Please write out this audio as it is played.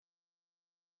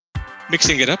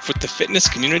Mixing It Up with the Fitness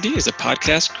Community is a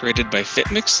podcast created by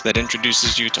FitMix that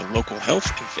introduces you to local health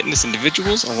and fitness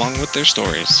individuals along with their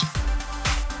stories.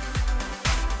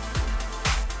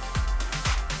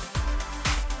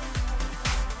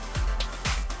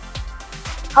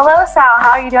 Hello, Sal.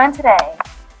 How are you doing today?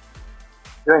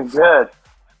 Doing good.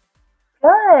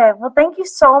 Good. Well, thank you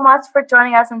so much for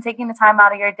joining us and taking the time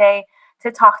out of your day to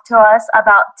talk to us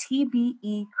about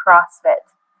TBE CrossFit.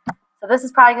 So this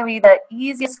is probably going to be the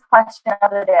easiest question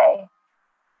of the day.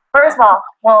 First of all,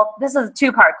 well, this is a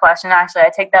two-part question, actually.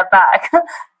 I take that back.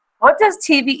 What does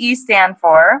TBE stand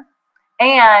for?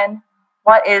 And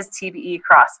what is TBE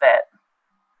CrossFit?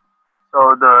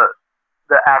 So the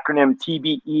acronym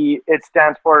TBE, it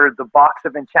stands for the Box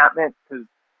of Enchantment, because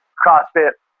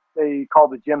CrossFit, they call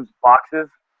the gyms boxes,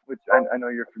 which I know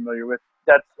you're familiar with.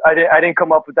 I didn't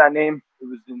come up with that name. It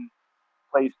was in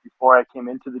place before I came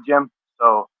into the gym.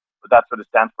 But that's what it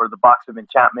stands for, the Box of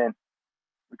Enchantment.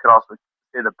 We could also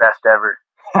say the best ever.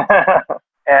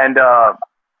 And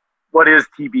what is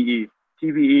TBE?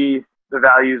 TBE, the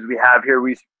values we have here,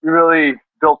 we really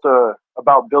built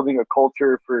about building a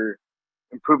culture for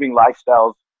improving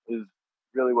lifestyles is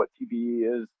really what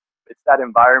TBE is. It's that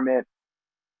environment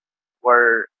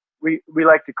where we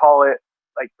like to call it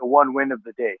like the one win of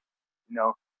the day, you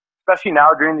know, especially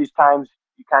now during these times,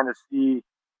 you kind of see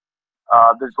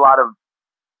there's a lot of,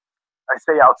 I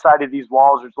say outside of these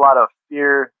walls, there's a lot of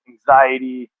fear,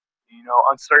 anxiety,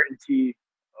 uncertainty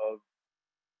of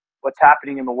what's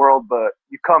happening in the world. But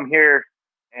you come here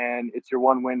and it's your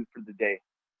one win for the day.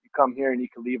 You come here and you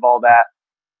can leave all that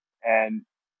and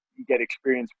you get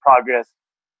experience progress,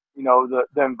 the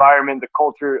environment, the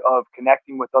culture of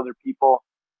connecting with other people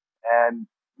and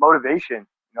motivation.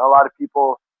 A lot of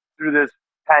people through this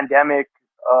pandemic,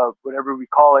 whatever we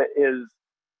call it, is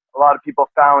a lot of people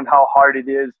found how hard it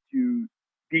is to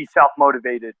be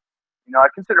self-motivated. I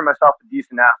consider myself a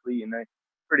decent athlete and I'm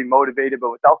pretty motivated,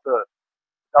 but without the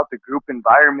group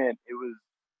environment, it was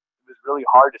really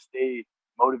hard to stay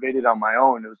motivated on my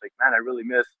own. It was like, man, I really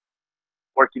miss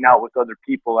working out with other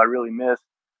people. I really miss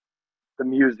the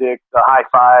music, the high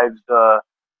fives.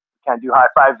 Can't do high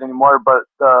fives anymore, but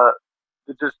the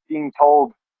just being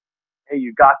told, hey,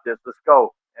 you got this, let's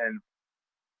go. And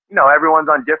everyone's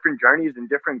on different journeys and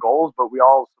different goals, but we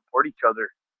all support each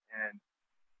other. And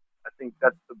I think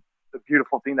that's the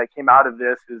beautiful thing that came out of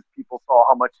this is people saw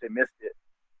how much they missed it.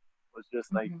 It was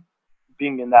just like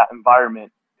being in that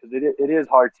environment, because it is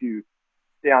hard to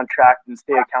stay on track and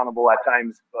stay accountable at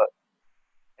times. But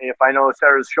hey, if I know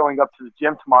Sarah's showing up to the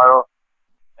gym tomorrow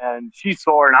and she's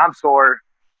sore and I'm sore,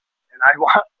 and I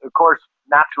want, of course,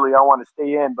 naturally I want to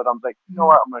stay in, but I'm like, you know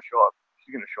what, I'm going to show up.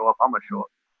 She's going to show up, I'm going to show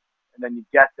up. And then you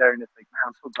get there and it's like, man,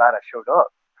 I'm so glad I showed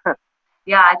up.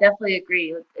 Yeah, I definitely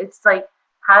agree. It's like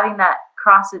having that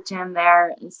CrossFit gym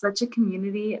there is such a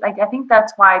community. Like, I think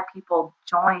that's why people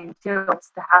join too. It's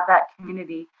to have that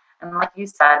community. And like you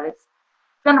said, it's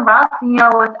been rough,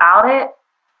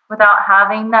 without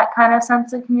having that kind of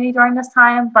sense of community during this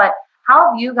time. But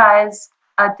how have you guys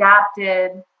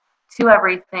adapted to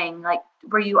everything? Like,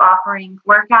 were you offering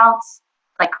workouts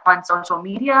like on social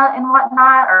media and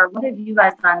whatnot, or what have you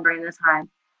guys done during this time?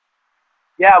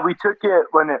 Yeah, we took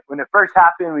it when it first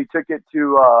happened. We took it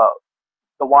to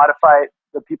the Wodify.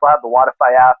 The people have the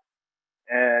Wodify app,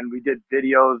 and we did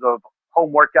videos of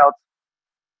home workouts,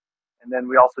 and then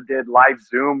we also did live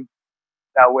Zoom.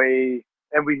 That way,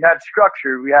 and we had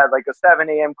structure. We had like a 7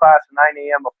 a.m. class, a 9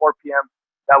 a.m., a 4 p.m.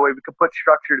 That way, we could put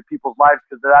structure to people's lives,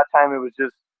 because at that time it was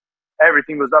just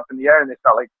everything was up in the air, and they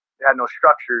felt like they had no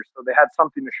structure, so they had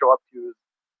something to show up to.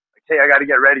 Like, hey, I got to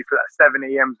get ready for that 7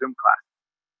 a.m. Zoom class.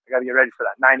 I got to get ready for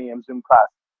that 9 a.m. Zoom class.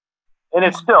 And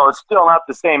it's still not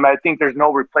the same. I think there's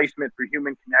no replacement for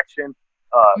human connection,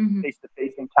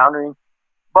 face-to-face encountering.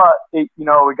 But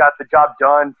we got the job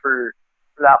done for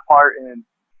that part, and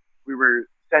we were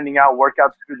sending out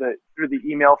workouts through the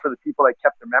email for the people that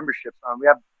kept their memberships on. We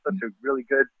have such a really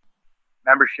good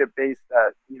membership base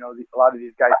that a lot of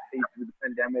these guys paid through the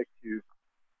pandemic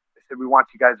they said, we want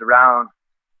you guys around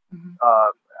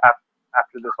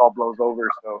after this all blows over.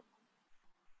 So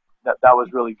that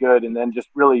was really good. And then just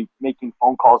really making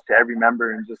phone calls to every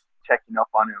member and just checking up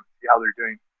on them, see how they're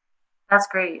doing. That's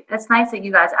great. It's nice that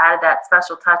you guys added that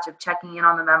special touch of checking in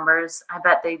on the members. I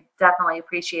bet they definitely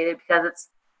appreciate it, because it's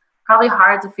probably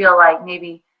hard to feel like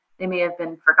maybe they may have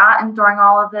been forgotten during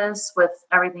all of this with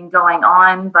everything going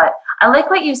on. But I like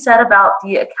what you said about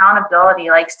the accountability,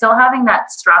 like still having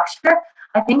that structure.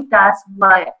 I think that's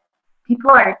what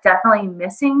people are definitely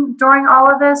missing during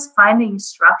all of this, finding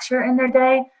structure in their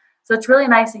day. So it's really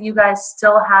nice that you guys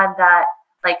still had that,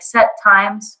 like, set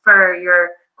times for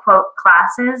your quote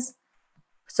classes,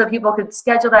 so people could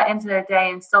schedule that into their day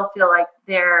and still feel like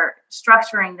they're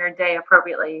structuring their day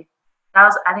appropriately. I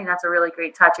think that's a really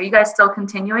great touch. Are you guys still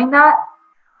continuing that?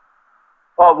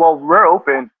 Well, we're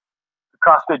open. The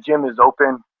CrossFit gym is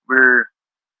open. We're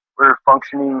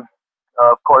functioning,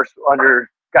 of course, under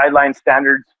guideline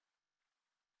standards.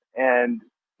 And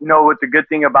what the good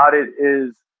thing about it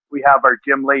is we have our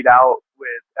gym laid out with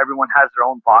everyone has their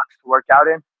own box to work out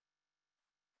in,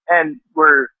 and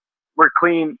we're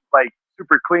clean, like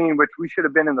super clean, which we should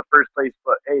have been in the first place.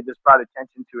 But hey, this brought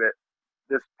attention to it.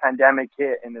 This pandemic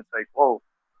hit, and it's like, whoa,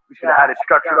 we should have had it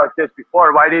structured like this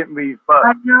before. Why didn't we? But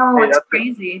I know, hey, it's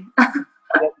crazy.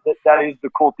 that is the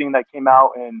cool thing that came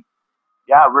out, and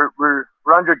yeah, we're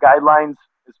under guidelines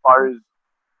as far as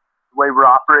the way we're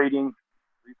operating.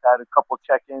 We've had a couple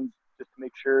check-ins just to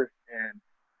make sure, and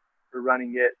we're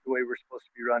running it the way we're supposed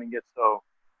to be running it. So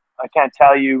I can't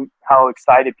tell you how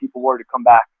excited people were to come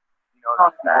back.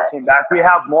 People came back. We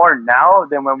have more now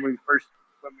than when we first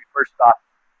started.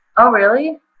 Oh,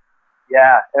 really?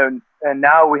 Yeah, and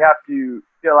now we have to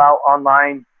fill out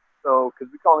online. So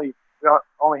because we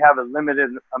only have a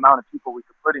limited amount of people we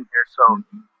could put in here. So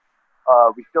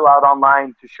we fill out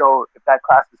online to show if that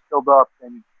class is filled up,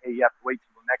 then hey, you have to wait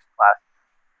till the next class.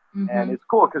 And it's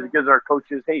cool because it gives our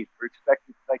coaches, hey, we're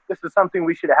expecting, like, this is something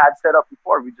we should have had set up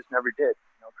before. We just never did.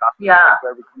 CrossFit,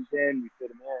 whoever comes in, we fit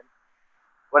them in,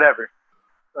 whatever.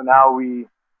 So now we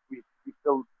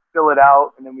fill it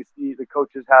out, and then we see the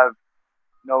coaches have,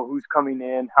 who's coming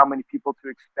in, how many people to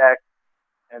expect,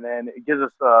 and then it gives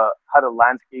us how to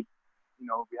landscape. We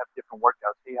have different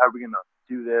workouts. Hey, how are we going to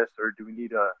do this? Or do we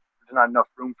need there's not enough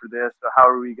room for this? So how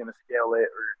are we going to scale it?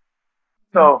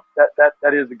 So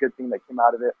that is a good thing that came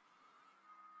out of it.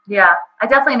 Yeah, I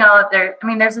definitely know that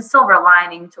there's a silver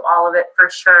lining to all of it for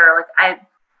sure. Like, I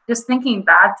just thinking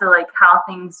back to like how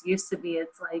things used to be,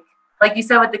 it's like you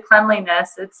said with the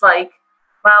cleanliness, it's like,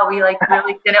 wow, we like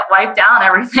really didn't wipe down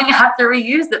everything after we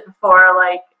used it before.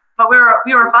 Like, but we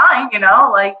were fine,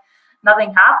 like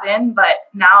nothing happened. But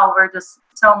now we're just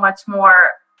so much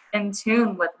more in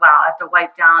tune with, wow, I have to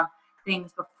wipe down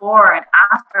things before and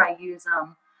after I use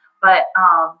them. But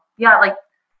yeah, like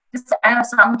just I know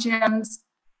some gyms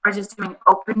are just doing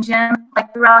open gym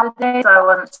like throughout the day. So I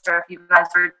wasn't sure if you guys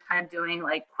were kind of doing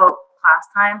like quote class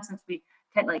time, since we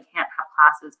technically can't have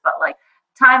classes, but like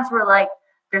times where like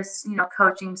there's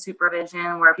coaching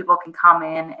supervision where people can come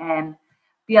in and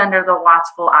be under the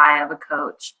watchful eye of a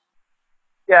coach.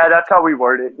 Yeah, that's how we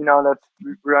word it.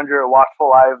 We're under a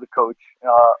watchful eye of the coach.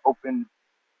 Open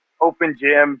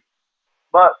gym.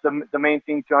 But the main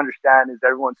thing to understand is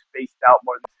everyone's spaced out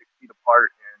more than 6 feet apart,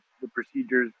 and the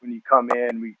procedures when you come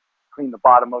in, we clean the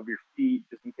bottom of your feet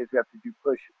just in case we have to do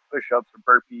push-ups or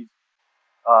burpees.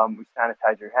 We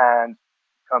sanitize your hands.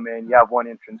 Come in, you have one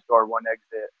entrance door, one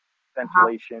exit,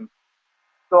 ventilation.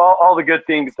 So all the good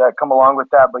things that come along with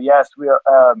that. But yes, we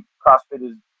CrossFit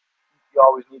is, you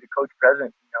always need a coach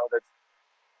present.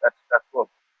 That's what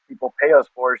people pay us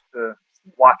for, is to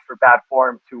watch for bad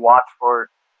form, to watch for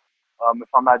if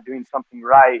I'm not doing something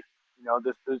right.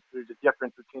 There's a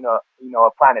difference between a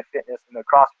Planet Fitness and a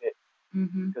CrossFit.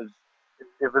 Because if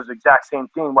it was the exact same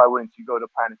thing, why wouldn't you go to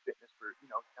Planet Fitness for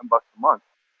 $10 a month?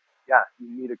 Yeah, you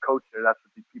need a coach there. That's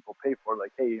what these people pay for.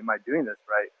 Like, hey, am I doing this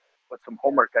right? What's some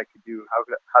homework I could do?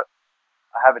 How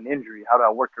I have an injury? How do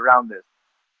I work around this?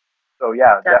 So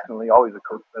yeah, definitely always a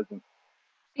coach present.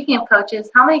 Speaking of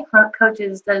coaches, how many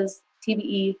coaches does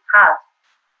TBE have?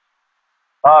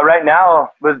 Right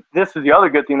now, this is the other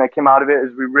good thing that came out of it,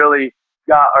 is we really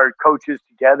got our coaches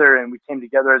together and we came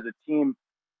together as a team,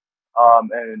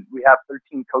 and we have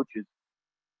 13 coaches.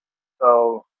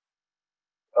 So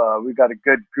we've got a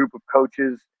good group of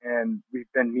coaches, and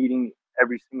we've been meeting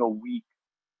every single week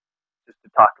just to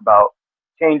talk about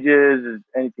changes, is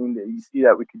anything that you see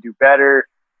that we could do better,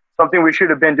 something we should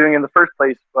have been doing in the first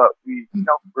place, but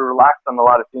we're relaxed on a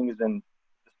lot of things and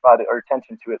just brought our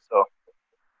attention to it. So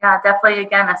yeah, definitely,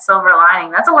 again, a silver lining.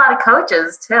 That's a lot of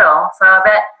coaches too. So I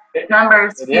bet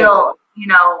members feel,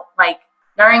 like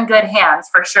they're in good hands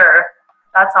for sure.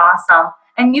 That's awesome.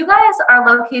 And you guys are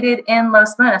located in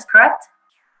Los Lunas, correct?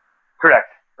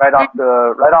 Correct. Right off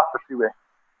the freeway.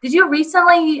 Did you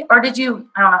recently, or I don't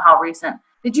know how recent,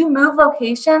 did you move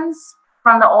locations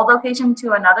from the old location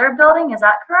to another building? Is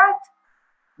that correct?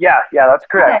 Yeah, that's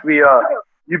correct. Okay.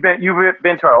 You've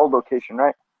been to our old location,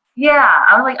 right? Yeah,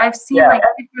 I was like, I've seen like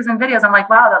pictures and videos. I'm like,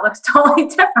 wow, that looks totally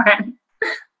different.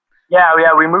 Yeah,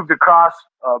 we moved across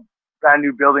a brand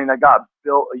new building that got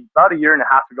built about a year and a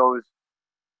half ago.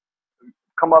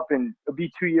 It'll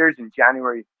be 2 years in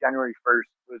January 1st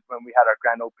was when we had our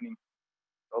grand opening.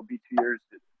 It'll be 2 years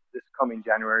this coming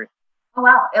January. Oh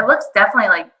wow, it looks definitely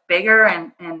like bigger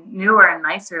and newer and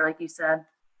nicer, like you said.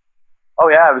 Oh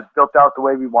yeah, it was built out the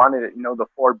way we wanted it. The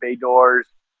 4 bay doors,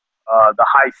 the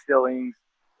high ceilings,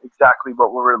 exactly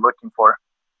what we were looking for.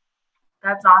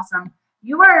 That's awesome.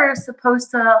 You were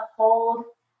supposed to hold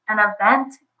an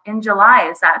event in July,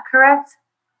 is that correct?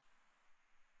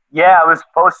 Yeah, it was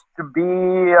supposed to be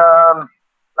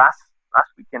last last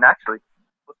weekend actually.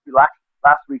 Supposed to be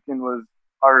last weekend was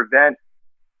our event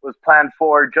was planned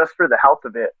for just for the health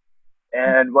of it,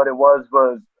 and what it was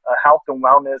a health and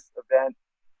wellness event.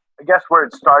 I guess where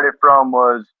it started from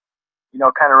was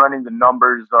kind of running the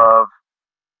numbers of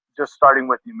just starting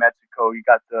with New Mexico. You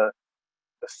got the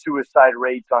suicide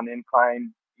rates on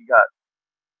incline. You got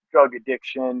drug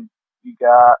addiction. You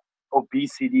got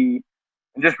obesity,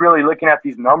 and just really looking at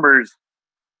these numbers,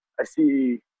 I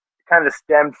see it kind of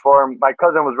stemmed from my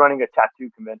cousin was running a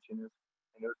tattoo convention, and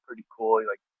it was pretty cool.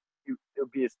 Like it'll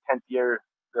be his 10th year,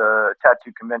 the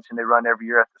tattoo convention they run every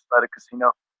year at the Sleda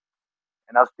Casino.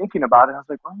 And I was thinking about it. I was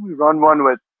like, why don't we run one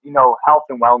with health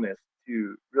and wellness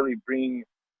to really bring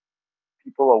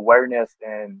people awareness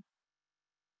and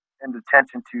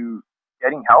attention to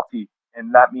getting healthy,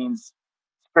 and that means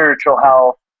spiritual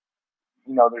health.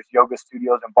 There's yoga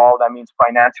studios involved. That means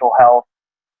financial health.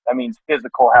 That means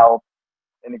physical health,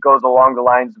 and it goes along the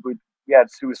lines with we had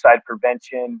suicide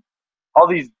prevention, all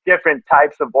these different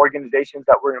types of organizations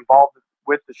that were involved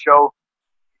with the show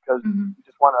because Mm-hmm. we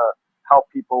just want to help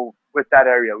people with that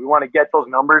area. We want to get those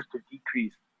numbers to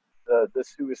decrease the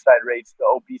suicide rates, the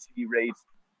obesity rates,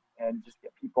 and just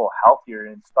get people healthier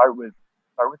and start with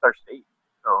our state.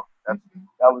 So Mm-hmm.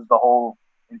 that was the whole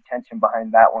intention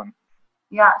behind that one.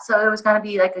 Yeah, so it was going to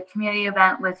be like a community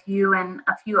event with you and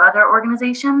a few other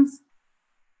organizations.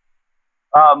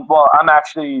 Well, I'm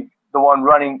actually the one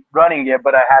running it,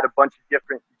 but I had a bunch of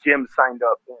different gyms signed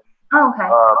up and Oh, okay.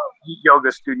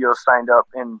 yoga studios signed up,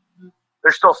 and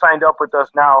they're still signed up with us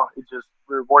now. It just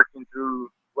we're working through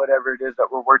whatever it is that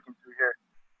we're working through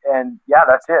here. And yeah,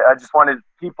 that's it. I just wanted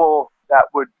people that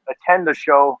would attend the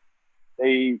show.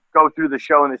 They go through the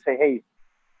show and they say, "Hey,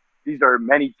 these are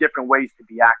many different ways to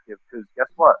be active." Because guess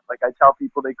what? Like I tell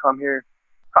people, they come here.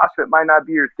 CrossFit might not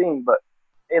be your thing, but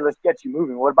hey, let's get you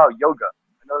moving. What about yoga?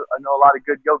 I know a lot of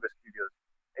good yoga studios.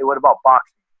 Hey, what about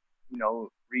boxing?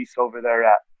 Reese over there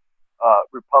at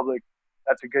Republic,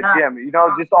 that's a good Yeah. gym.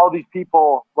 Just all these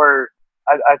people where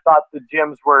I thought the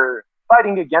gyms were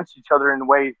fighting against each other in a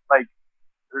way. Like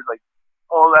there's like,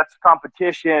 oh, that's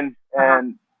competition, Uh-huh.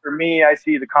 and for me, I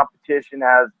see the competition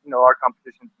as our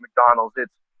competition is McDonald's.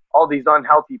 It's all these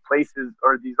unhealthy places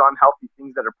or these unhealthy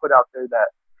things that are put out there that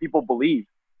people believe.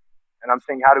 And I'm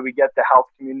saying, how do we get the health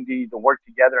community to work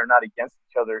together and not against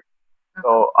each other? Okay.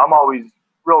 So I'm always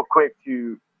real quick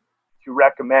to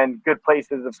recommend good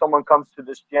places. If someone comes to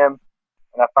this gym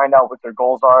and I find out what their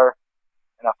goals are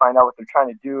and I find out what they're trying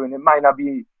to do, and it might not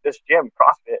be this gym,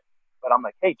 CrossFit, but I'm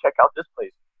like, hey, check out this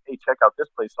place. Hey, check out this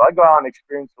place. So I go out and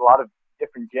experience a lot of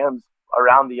different gyms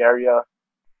around the area.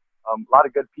 A lot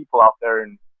of good people out there,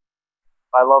 and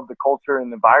I love the culture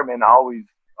and the environment. I always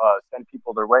send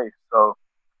people their way. So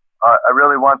I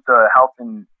really want the health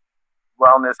and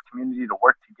wellness community to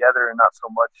work together and not so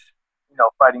much,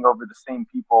 fighting over the same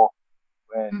people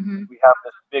when Mm-hmm. we have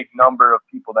this big number of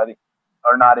people that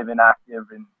are not even active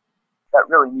and that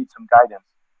really need some guidance.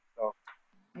 So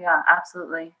Yeah,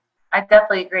 absolutely. I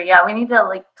definitely agree. Yeah, we need to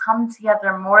like come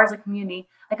together more as a community.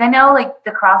 Like I know like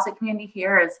the CrossFit community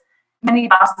here is many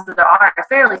bosses that there are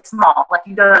fairly small. Like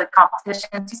you go to the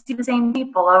competitions, you see the same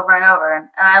people over and over, and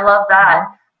I love that.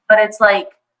 uh But it's like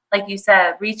you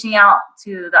said, reaching out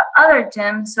to the other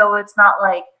gyms, so it's not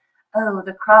like, oh,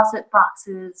 the CrossFit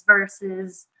boxes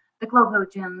versus the Globo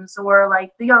gyms or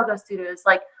like the yoga studios.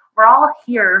 Like we're all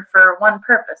here for one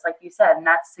purpose, like you said, and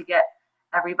that's to get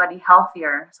everybody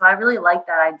healthier. So I really like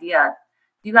that idea.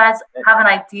 Do you guys have an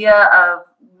idea of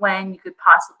when you could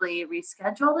possibly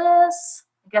reschedule this?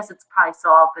 I guess it's probably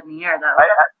still up in the air though.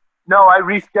 no, I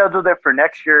rescheduled it for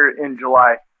next year in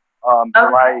July, Okay.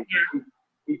 July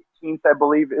 18th, I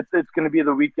believe. It's going to be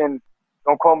the weekend.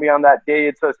 Don't quote me on that day.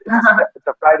 It's a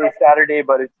Friday, Saturday,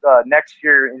 but it's next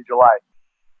year in July.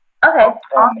 Okay. And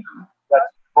Awesome. that's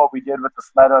what we did with the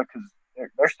Sleda because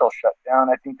they're still shut down.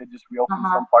 I think they just reopened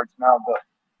Uh-huh. some parts now, but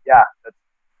yeah,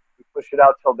 we pushed it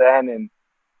out till then. And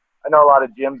I know a lot of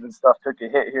gyms and stuff took a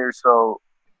hit here, so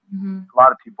Hmm. a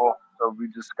lot of people. So we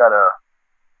just gotta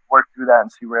work through that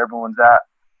and see where everyone's at.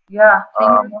 Yeah.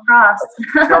 Fingers crossed.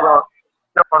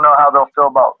 Still don't know how they'll feel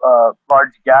about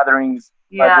large gatherings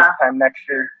by this Yeah. time next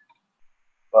year,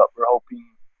 but we're hoping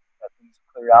that things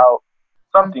clear out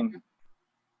something. Mhm.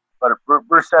 But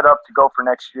we're set up to go for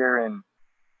next year, and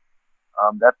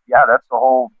That's the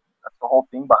whole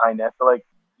thing behind it. I feel like,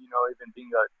 even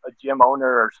being a gym owner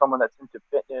or someone that's into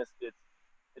fitness,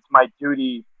 it's my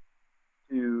duty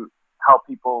to help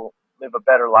people live a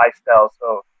better lifestyle.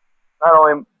 So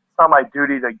it's not my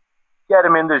duty to get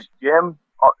them in this gym,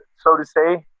 so to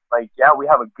say. Like, yeah, we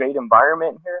have a great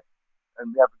environment here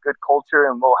and we have a good culture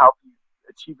and we'll help you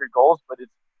achieve your goals. But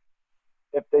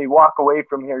if they walk away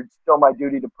from here, it's still my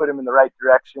duty to put them in the right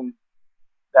direction,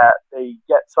 that they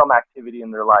get some activity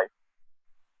in their life.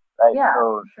 Right. Yeah.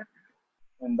 So, Sure.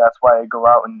 and that's why I go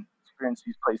out and experience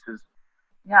these places.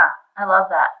 Yeah, I love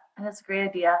that. And that's a great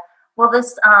idea. Well,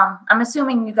 I'm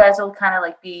assuming you guys will kind of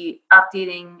like be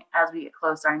updating as we get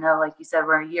closer. I know, like you said,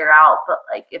 we're a year out, but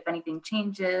like if anything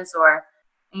changes or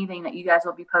anything that you guys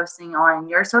will be posting on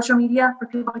your social media for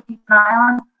people to keep an eye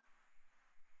on.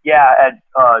 Yeah,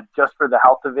 just for the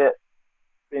health of it,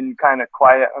 been kind of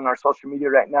quiet on our social media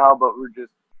right now, but we're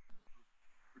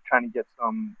trying to get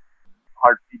some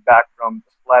hard feedback from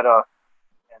Sleta,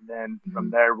 and then from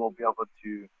there we'll be able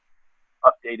to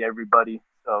update everybody.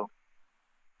 So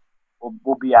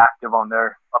we'll be active on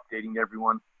there, updating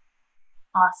everyone.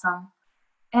 Awesome.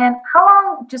 And how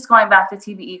long, just going back to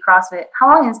TBE CrossFit, how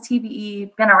long has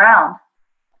TBE been around?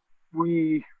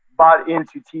 We bought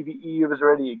into TBE. It was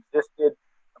already existed.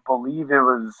 I believe it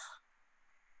was,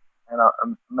 and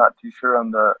I'm not too sure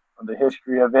on the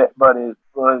history of it, but it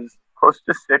was close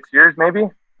to 6 years, maybe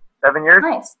 7 years.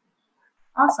 Nice.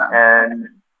 Awesome. And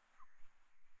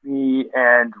me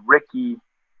and Ricky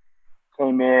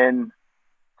came in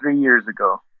 3 years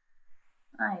ago.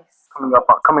 Nice.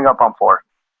 Coming up on 4.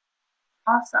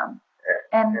 Awesome.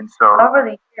 And so over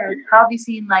the years, how have you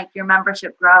seen like your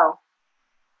membership grow?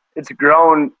 It's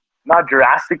grown, not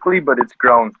drastically, but it's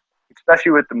grown,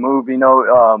 especially with the move. I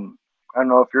don't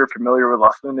know if you're familiar with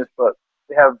Las Lunas, but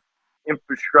they have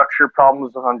infrastructure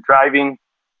problems on driving.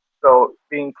 So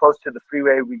being close to the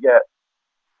freeway, we get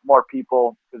more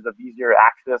people because of easier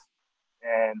access,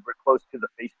 and we're close to the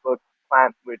Facebook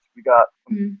plant, which we got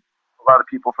a lot of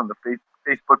people from the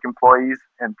Facebook employees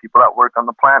and people that work on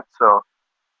the plant. So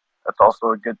that's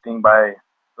also a good thing by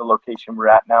the location we're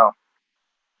at now.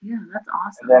 Yeah, that's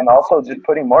awesome. And then also just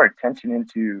putting more attention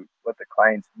into what the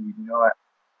clients need.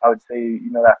 I would say,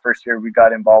 that first year we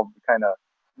got involved, kind of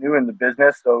new in the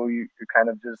business, so you're kind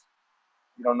of just,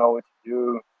 you don't know what to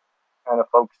do, kind of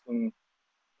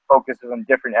focuses on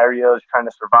different areas, trying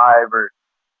to survive.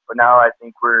 But now I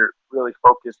think we're really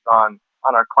focused on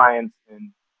our clients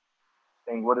and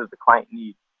saying, what does the client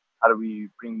need? How do we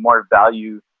bring more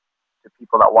value to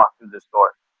people that walk through this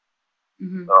door?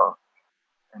 So,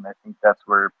 and I think that's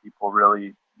where people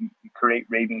really you create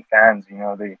raving fans.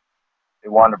 They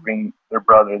want to bring their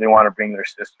brother, they want to bring their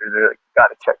sister. They're like, got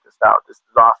to check this out. This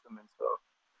is awesome. And so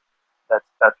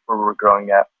that's where we're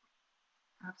growing at.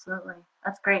 Absolutely,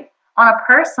 that's great. On a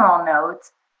personal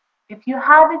note, if you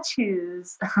had to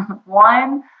choose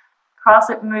one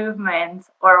CrossFit movement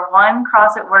or one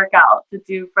CrossFit workout to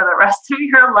do for the rest of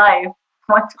your life,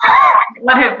 what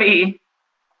would it be?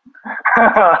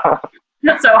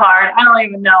 That's so hard. I don't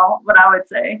even know what I would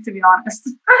say, to be honest.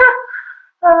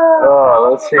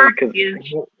 Let's see, because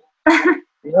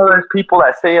there's people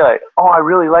that say like, "Oh, I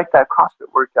really like that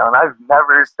CrossFit workout," and I've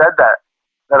never said that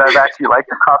I've actually liked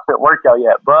the CrossFit workout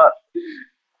yet. But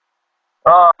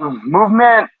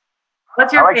movement.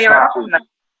 What's your favorite movement?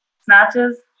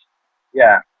 Snatches?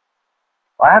 Yeah.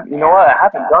 I have. You know what? I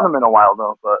haven't done them in a while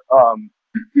though. But I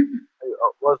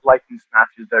was liking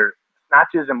snatches there.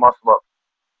 Snatches and muscle ups,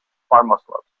 bar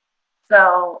muscle ups.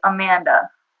 So Amanda.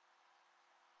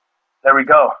 There we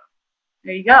go.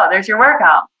 There you go. There's your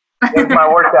workout. There's my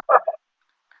workout.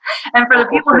 And for the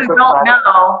people who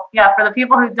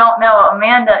don't know,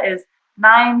 Amanda is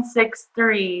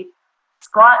 9'6"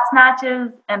 squat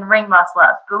snatches and ring muscle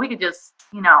ups. But we could just,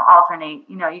 alternate.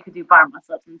 You could do bar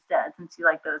muscle ups instead since you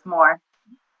like those more.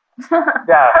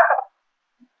 Yeah.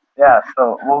 Yeah.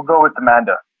 So we'll go with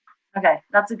Amanda. Okay,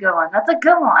 that's a good one.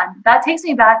 That takes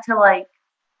me back to like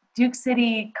Duke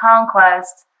City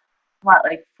Conquest.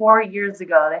 4 years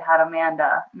ago they had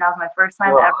Amanda, and that was my first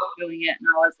time ever doing it, and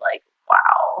I was like,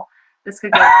 wow, this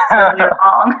could go really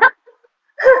wrong.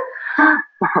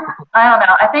 I don't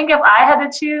know. I think if I had to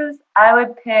choose, I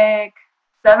would pick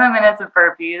 7 minutes of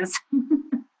burpees.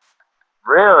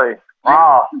 Really?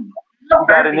 Wow. You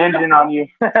got an engine on you.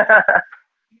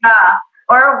 Yeah.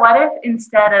 Or what if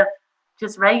instead of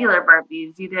just regular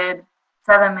burpees, you did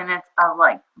 7 minutes of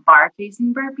like bar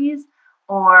facing burpees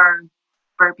or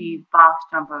burpee box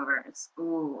jump overs?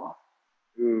 Ooh,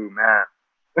 man.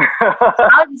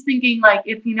 I was just thinking, like,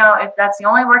 if that's the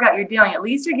only workout you're doing, at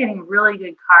least you're getting really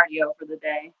good cardio for the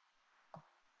day.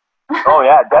 Oh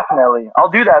yeah, definitely. I'll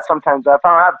do that sometimes. If I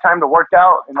don't have time to work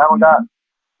out and I don't got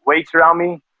weights around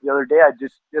me, the other day I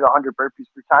just did 100 burpees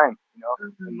per time,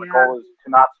 and my goal is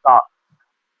to not stop.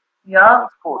 Yep.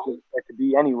 It's cool because I could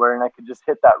be anywhere and I could just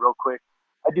hit that real quick.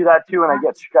 I do that too when I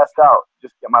get stressed out,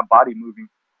 just get my body moving.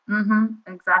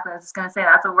 Exactly. I was just gonna say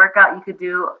that's a workout you could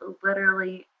do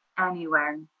literally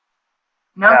anywhere.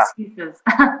 No excuses.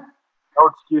 No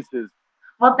excuses.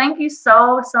 Well, thank you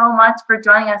so much for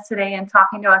joining us today and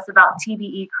talking to us about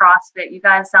TBE CrossFit. You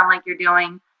guys sound like you're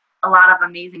doing a lot of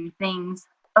amazing things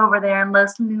over there in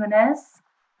Los Lunas.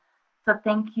 So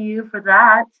thank you for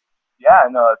that. Yeah,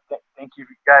 no, thank you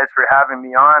guys for having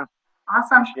me on.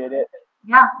 Awesome. Appreciate it.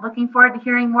 Yeah, looking forward to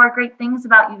hearing more great things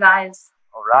about you guys.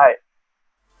 All right.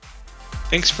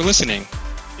 Thanks for listening.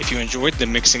 If you enjoyed the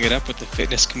Mixing It Up with the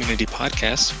Fitness Community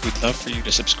podcast, we'd love for you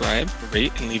to subscribe,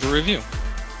 rate, and leave a review.